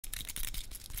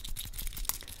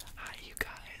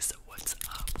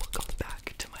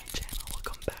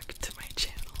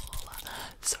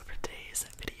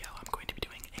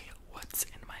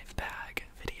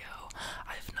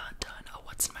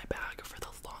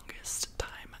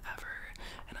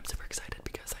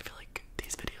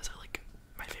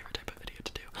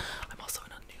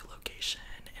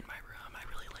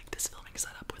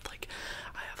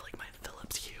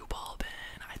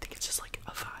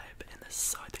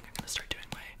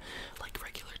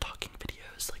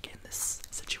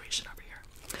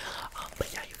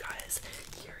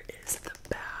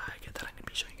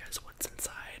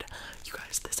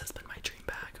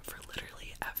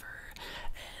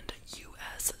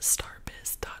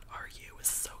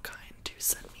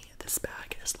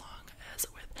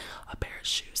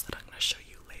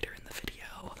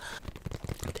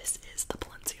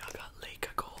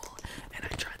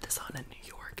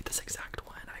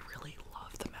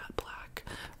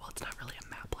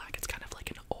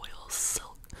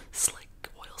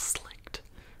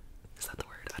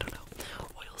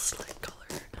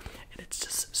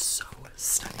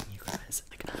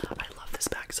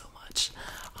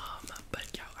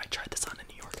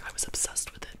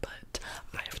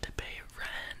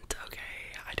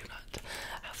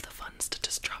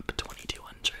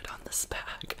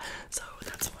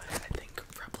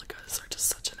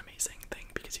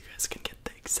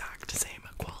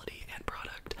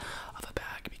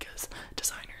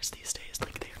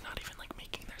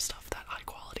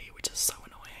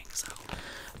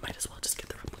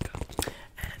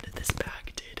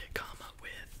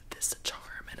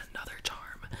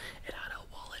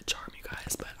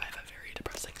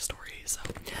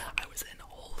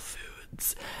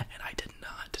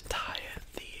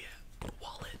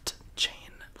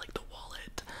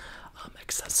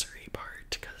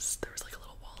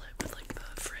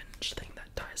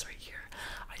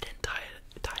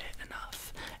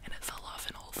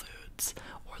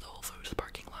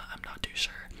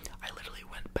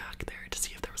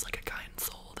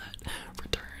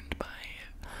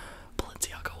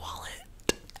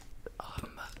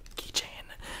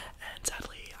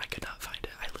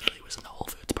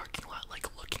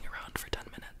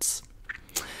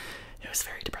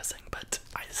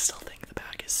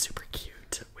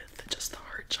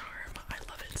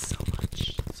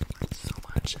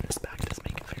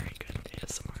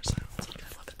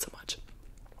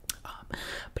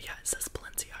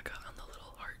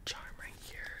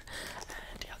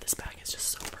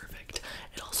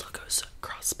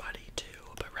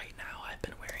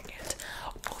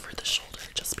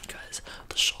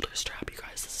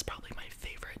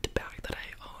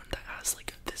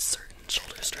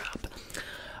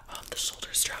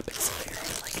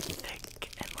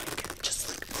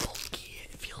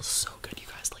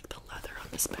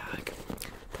bag,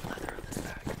 the leather on this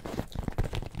bag.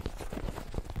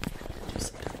 Do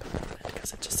some tapping on it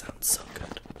because it just sounds so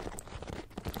good.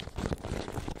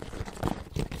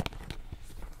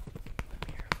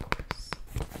 Here, of course.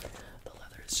 The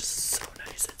leather is just so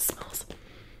nice. It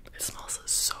smells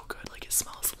so good. Like, it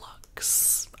smells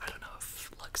Lux. I don't know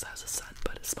if Lux has a scent,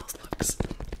 but it smells Lux.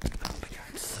 But yeah,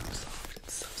 it's so soft.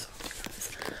 It's so soft,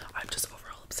 you guys. I'm just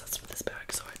overall obsessed with this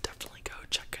bag, so I'd definitely go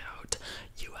check out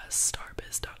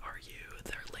ustarbiz.ru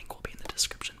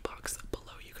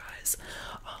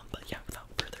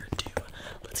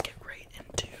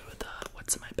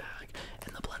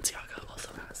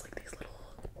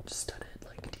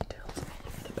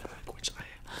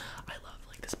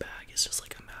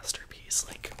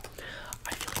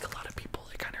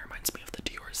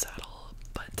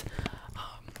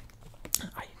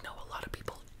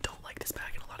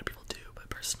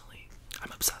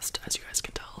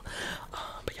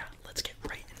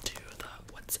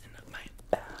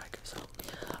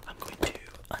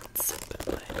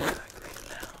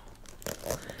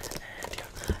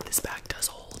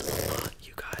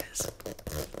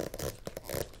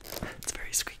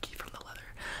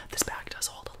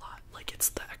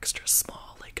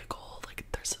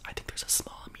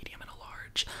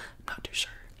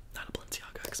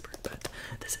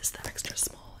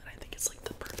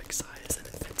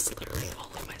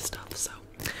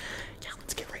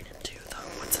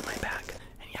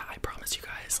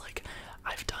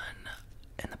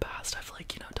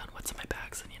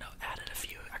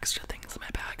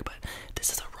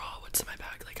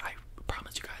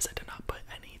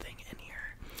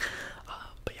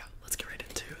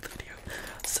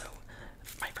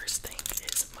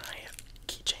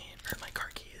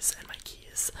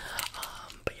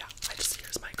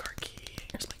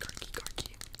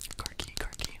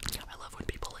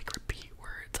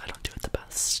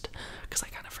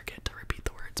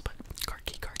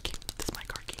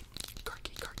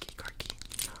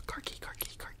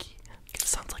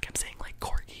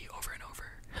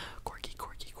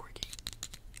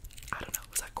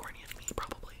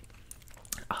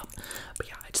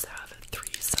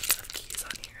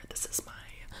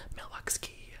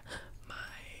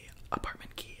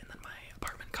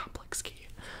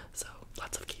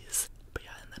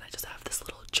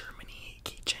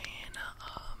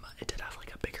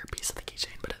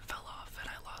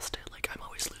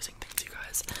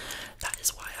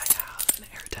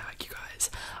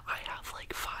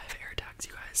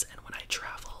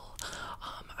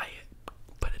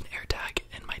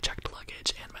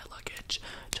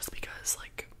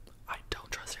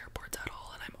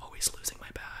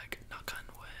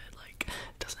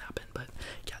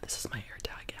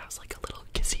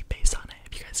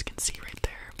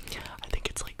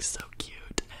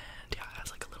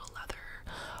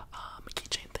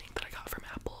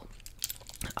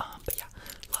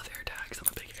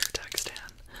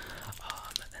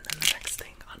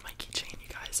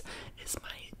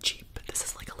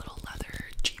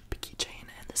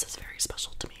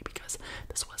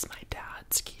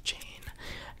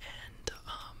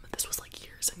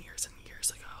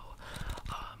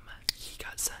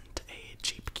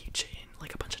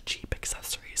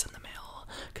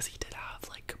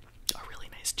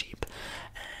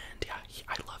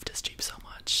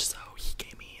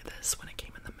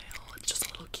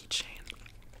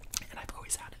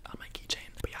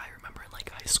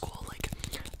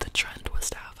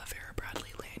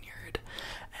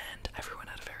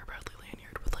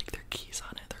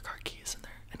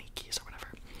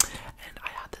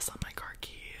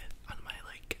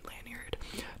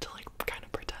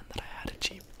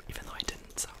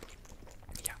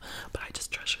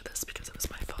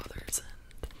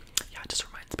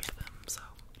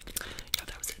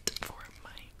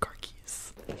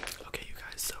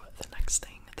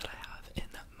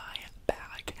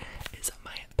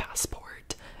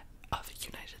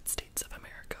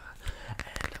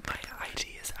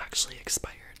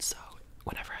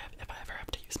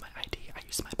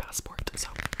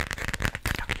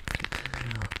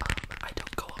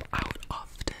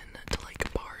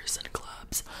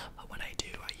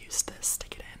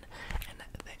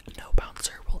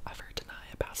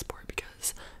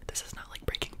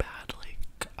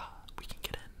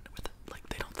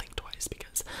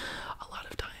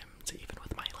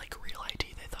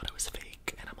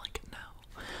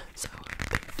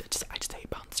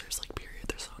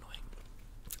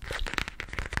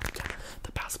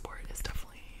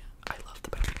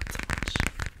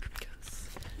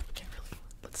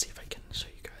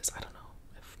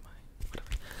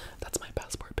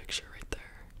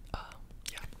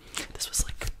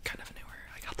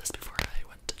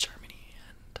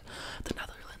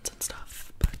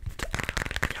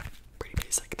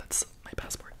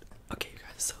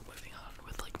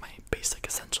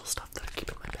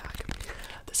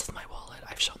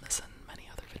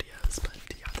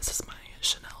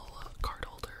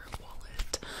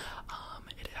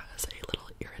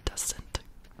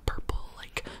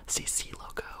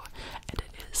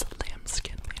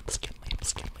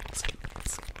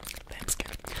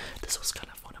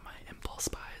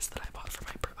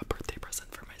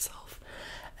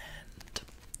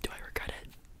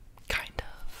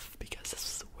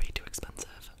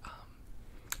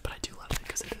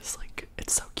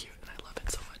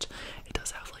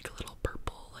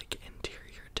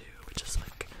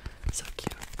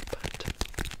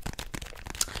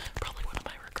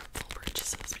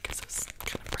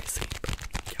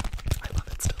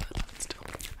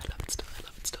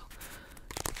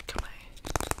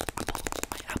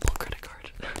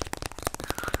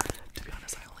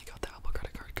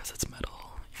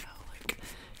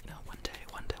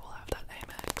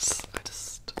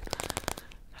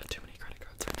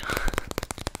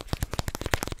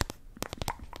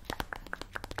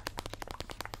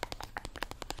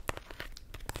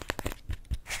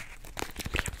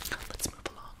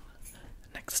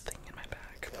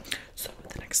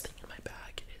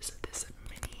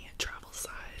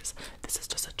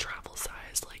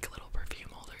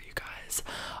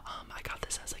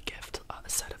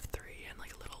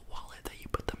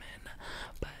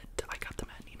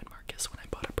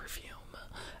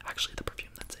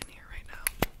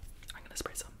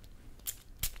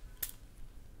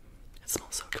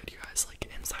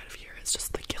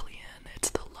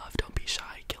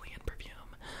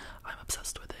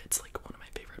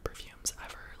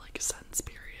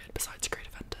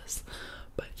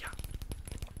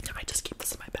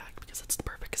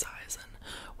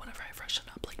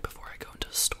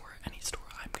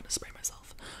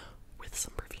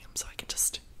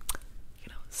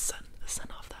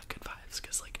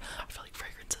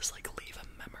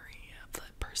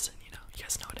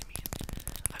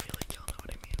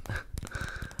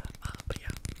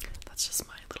that's just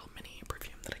my little mini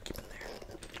perfume that I keep in there.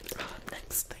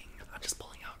 Next thing, I'm just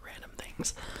pulling out random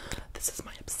things. This is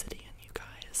my obsidian, you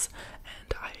guys,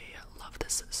 and I love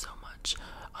this so much.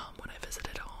 When I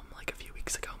visited home like a few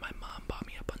weeks ago, my mom bought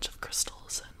me a bunch of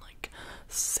crystals and like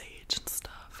sage and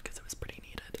stuff because it was pretty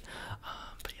needed.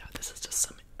 But yeah, this is just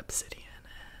some obsidian,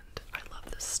 and I love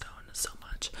this stone so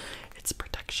much. It's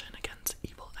protection against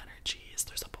evil energies.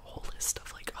 There's a whole list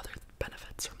of like other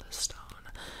benefits from this stone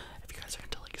if you guys are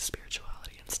into like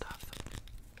spirituality and stuff.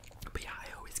 But yeah, I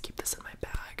always keep this in my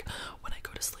bag when I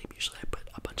go to sleep. Usually I put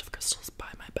a bunch of crystals by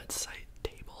my bedside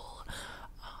table.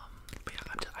 But yeah,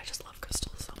 I just love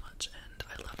crystals so much, and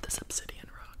I love this obsidian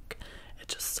rock.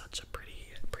 It's just such a pretty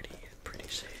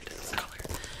shade of color,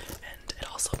 and it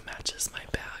also matches my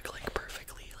bag like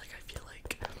perfectly. Like I feel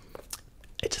like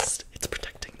it's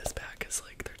protecting this bag because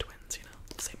like they're twins, you know,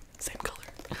 same color.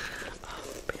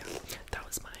 But yeah, that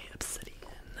was my obsidian.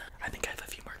 I think I have a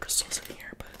few more crystals in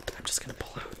here, but I'm just gonna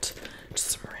pull out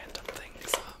just some random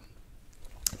things.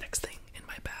 Next thing in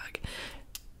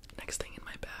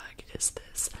my bag is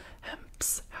this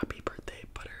Hemp's Happy Birthday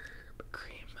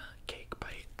Buttercream Cake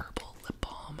Bite Herbal Lip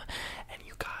Balm. And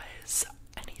you guys,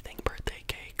 anything birthday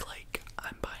cake, like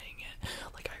I'm buying it.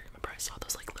 Like I remember I saw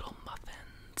those like little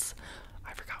muffins.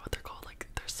 I forgot what they're called. Like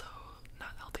they're so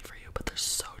not healthy for you, but they're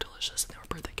so delicious. And they were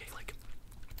birthday cake. Like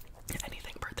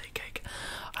anything birthday cake,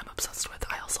 I'm obsessed with.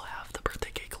 I also have the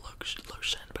birthday cake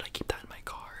lotion, but I keep that in my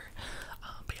car.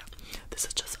 But yeah, this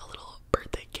is just a little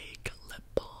birthday cake lip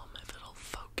balm. If it'll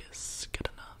focus good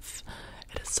enough,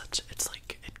 it's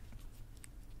like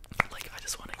I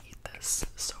just want to eat this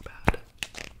so bad.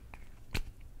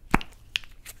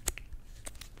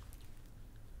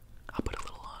 I'll put a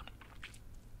little on.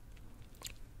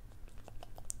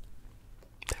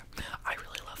 There. I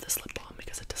really love this lip balm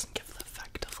because it doesn't give the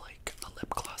effect of like a lip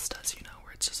gloss does, you know,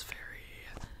 where it's just very...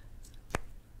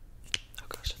 Oh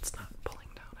gosh, it's not pulling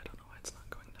down. I don't know why it's not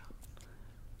going down.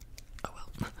 Oh well.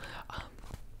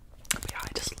 But yeah,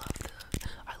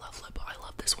 I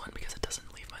love this one because it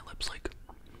doesn't leave my lips like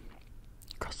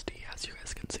crusty, as you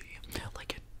guys can see.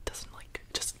 Like it doesn't like,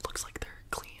 it just looks like they're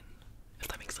clean, if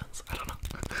that makes sense. I don't know.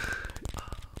 But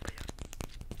yeah,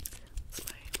 it's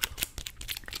my little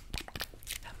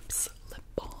Hemp's lip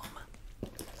balm.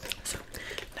 So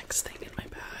next thing in my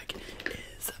bag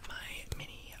is my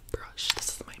mini brush. This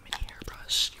is my mini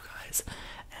hairbrush, you guys,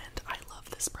 and I love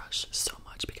this brush so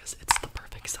much because it's the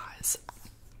perfect size.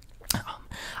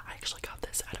 I actually got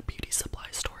this at a beauty supply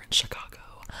store in Chicago.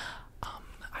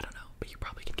 I don't know, but you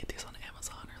probably can get these on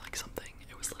Amazon or like something.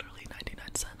 It was literally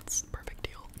 99 cents. Perfect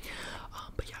deal.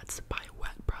 But yeah, it's by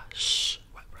Wet Brush.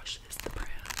 Wet Brush is the brand.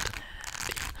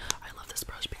 And yeah, I love this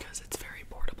brush because it's very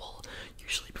portable.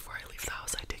 Usually before I leave the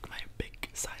house, I take my big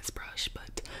size brush,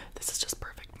 but this is just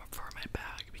perfect for my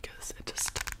bag because it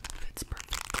just fits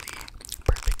perfectly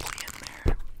in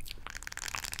there.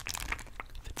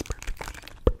 Fits perfectly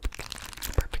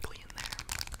in there.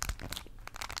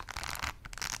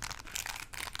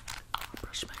 I'll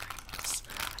brush my rings.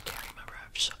 I can't remember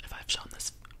if I've shown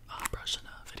this brush in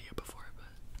a video before, but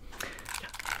yeah.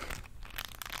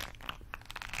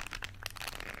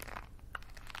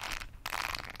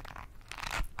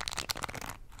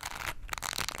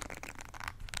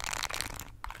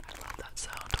 I love that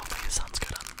sound. Hopefully it sounds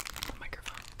good on the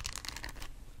microphone.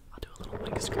 I'll do a little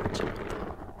mic scratching with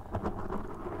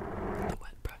the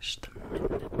wet brush, the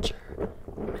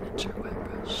miniature wet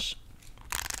brush.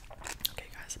 Okay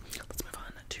guys, let's move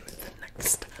on to the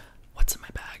next what's in my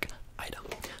bag item.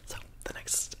 So the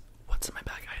next what's in my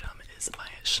bag item is my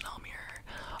Chanel mirror.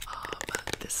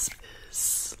 This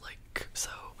is like so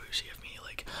bougie of me.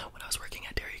 Like when I was working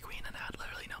at Dairy Queen and I had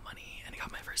literally no money and I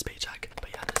got my first paycheck. But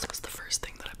yeah, this was the first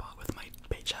thing that I bought with my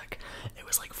paycheck. It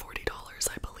was like $40,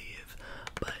 I believe.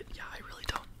 But yeah, I really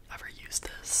don't ever use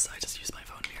this. I just use my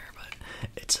phone mirror, but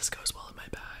it just goes well in my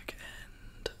bag.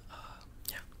 And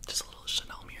yeah, just a little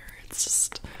Chanel mirror. It's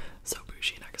just so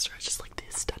bougie and extra. It's just like the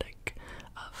aesthetic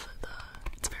of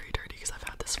it's very dirty because I've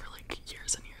had this for like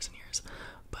years and years and years.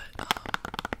 But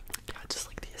yeah, just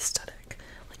like the aesthetic.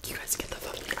 Like you guys get the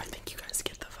vibe. I think you guys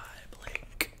get the vibe.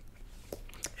 Like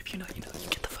if you know, you know, you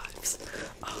get the vibes.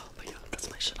 But yeah, that's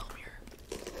my Chanel mirror.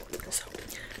 So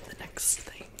the next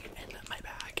thing in my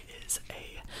bag is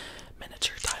a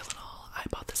miniature Tylenol. I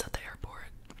bought this at the airport.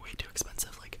 Way too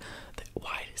expensive. Like,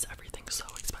 why is everything so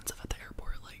expensive at the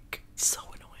airport? Like, so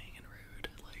annoying and rude.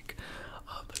 Like,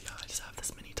 but yeah, I just have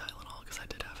this mini Tylenol because I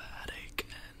did have a headache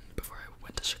and before I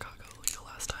went to Chicago like the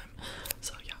last time.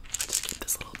 So yeah, I just keep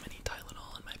this little mini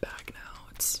Tylenol in my bag now.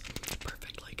 It's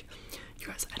perfect. Like, you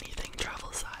guys, anything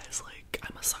travel size, like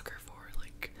I'm a sucker for.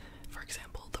 Like, for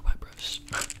example, the wet brush.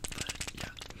 But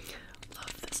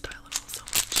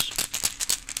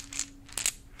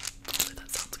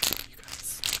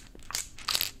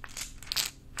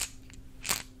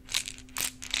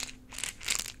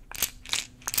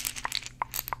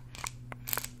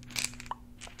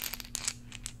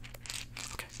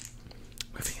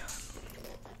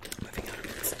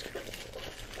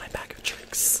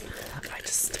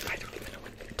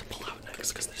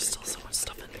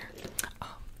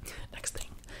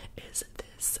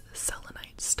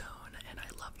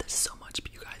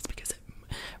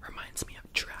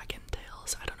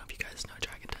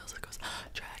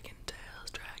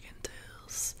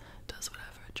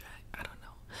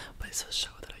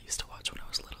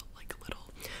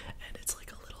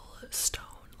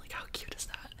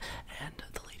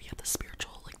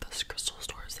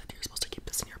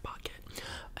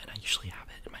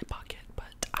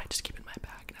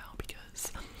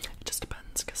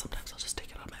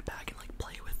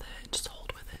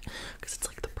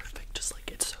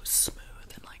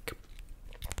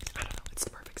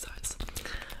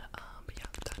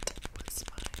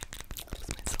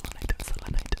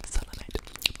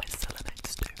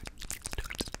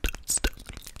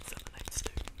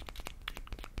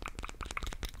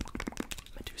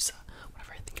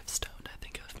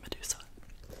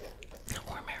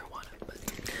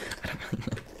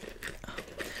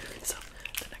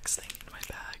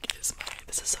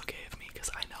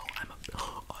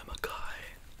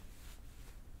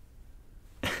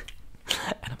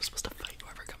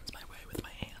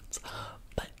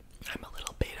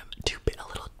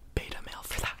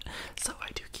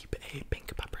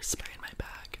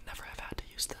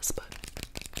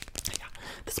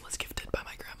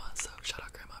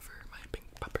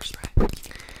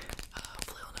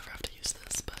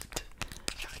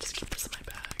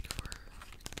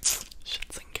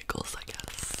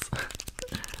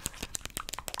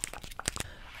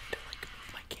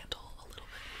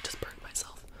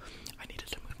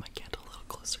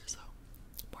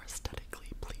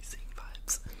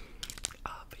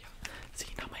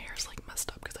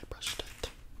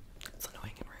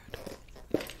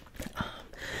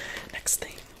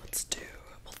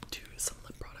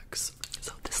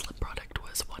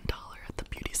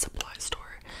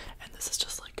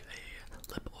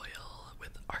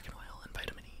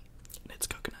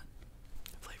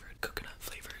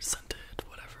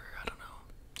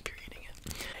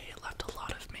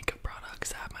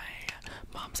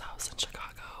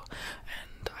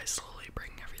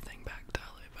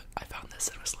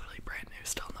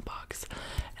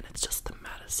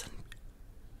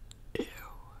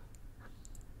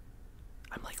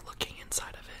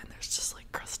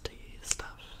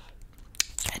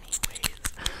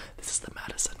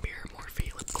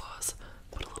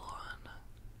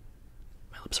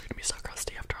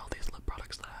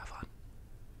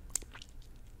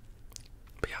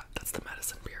That's the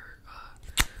Madison Beer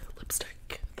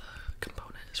lipstick. The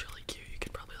component is really cute. You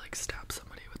could probably like stab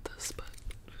somebody with this, but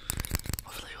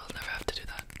hopefully we'll never have to do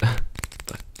that.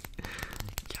 But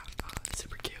yeah,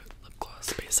 super cute lip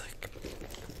gloss, basic.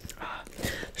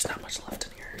 There's not much left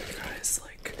in here, you guys.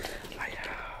 Like, I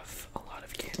have a lot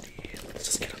of candy. Let's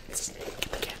just get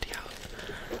the candy out.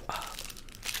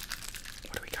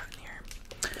 What do we got in here?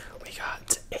 We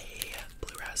got a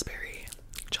blue raspberry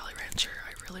Jolly Rancher.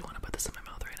 I really want to put this in my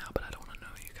mouth right now, but I don't want to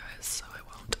know you guys, so I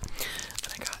won't.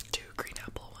 And I got 2 green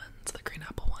apple ones. The green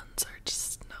apple ones are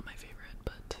just not my favorite,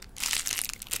 but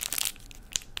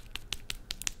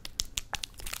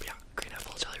yeah, green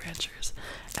apple Jolly Ranchers.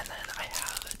 And then I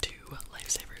have 2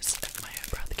 Lifesavers. If my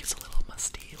breath gets a little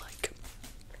musty, like,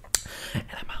 and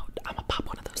I'm out, I'm gonna pop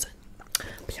one of those in.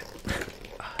 But yeah,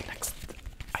 next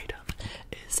item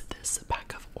is this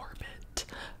pack of Orbit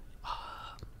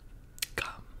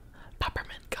gum,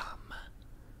 peppermint gum.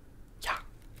 Yeah,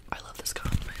 I love this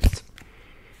gum.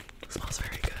 It smells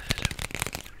very good.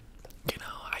 You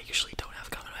know, I usually don't have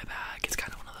gum in my bag. It's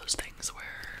kind of one of those things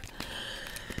where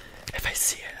if I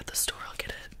see it at the store, I'll get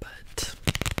it, but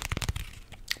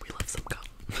we love some gum.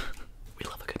 We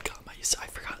love a good gum. I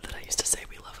forgot that I used to say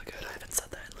we love a good. I haven't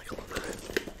said that in like a long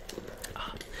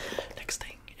time. Next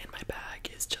thing in my bag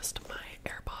is just my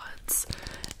AirPods.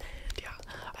 And yeah,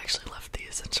 I actually left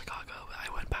these in Chicago, but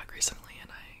I went back recently and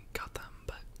I got them.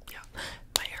 But yeah,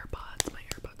 my AirPods, my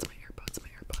AirPods, my AirPods, my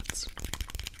AirPods.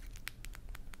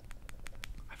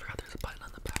 I forgot there's a button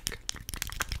on the back.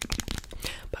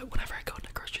 But whenever I go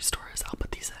into grocery stores, I'll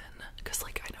put these in, because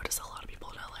like I notice a lot of people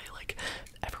in LA, like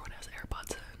everyone has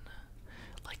AirPods in.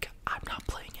 Like, I'm not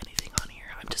playing anything on here,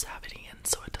 I'm just having it in,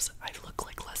 so it doesn't, I look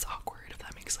like less awkward, if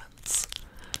that makes sense.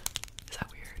 Is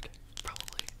that weird?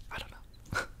 Probably. I don't know.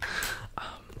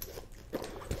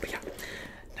 But yeah,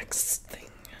 next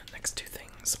 2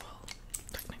 things, well,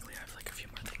 technically I have like a few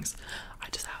more things. I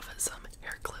just have some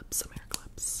hair clips.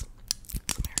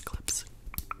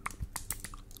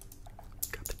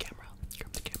 Grab the camera.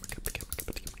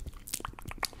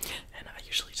 And I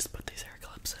usually just put these hair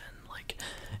clips in, like,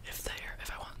 if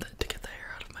I want to get the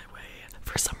hair out of my way.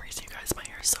 For some reason, you guys, my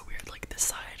hair is so weird. Like, this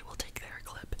side will take the hair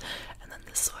clip, and then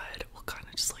this side will kind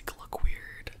of just like look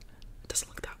weird. It doesn't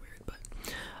look that weird, but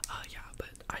yeah. But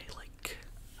I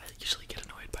usually get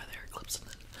annoyed by the hair clips, and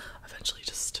then eventually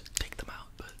just take them out.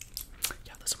 But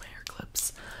yeah, those are my hair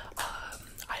clips.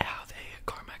 I have a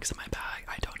Carmex in my bag.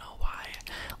 I don't know why.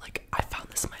 Like, I found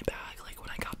this in my bag like when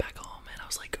I got back home, and I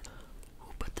was like,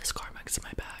 who put this Carmex in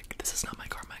my bag? This is not my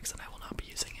Carmex, and I will not be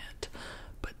using it.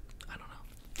 But I don't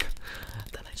know.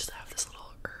 Then I just have this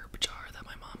little herb jar that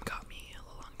my mom got me a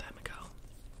long time ago,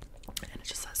 and it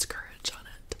just says courage on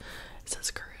it. It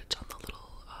says courage on the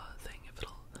little thing. If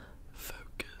it'll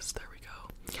focus, there we go.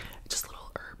 Just a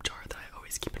little herb jar that I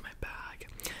always keep in my bag.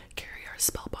 Carry our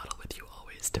spell bottle with you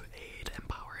always to aid,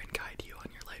 empower, and guide you on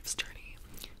your life's journey.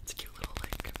 It's a cute little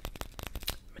like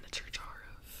miniature jar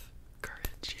of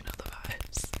courage, you know the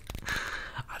vibes.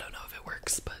 I don't know if it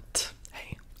works, but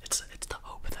hey, it's the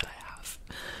hope that I have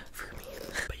for me.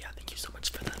 But yeah, thank you so much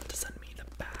for them to send me the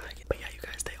bag. But yeah, you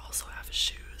guys, they also have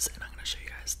shoes, and I'm gonna show you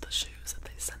guys the shoes that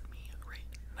they sent me right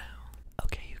now.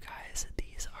 Okay, you guys,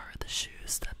 these are the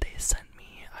shoes that they sent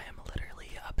me. I am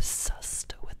literally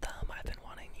obsessed with them. I've been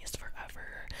wanting these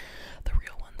forever. The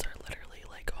real ones are literally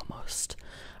like almost,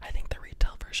 I think the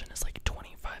retail version is like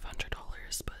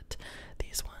 $2,500, but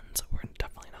these ones were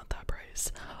definitely not that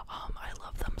price. I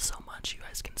love them so much. You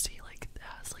guys can see like it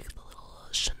has like the little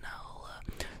Chanel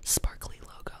sparkly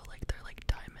logo, like they're like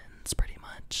diamonds pretty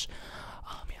much.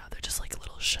 Yeah, they're just like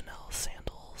little Chanel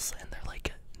sandals, and they're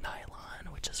like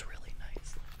nylon, which is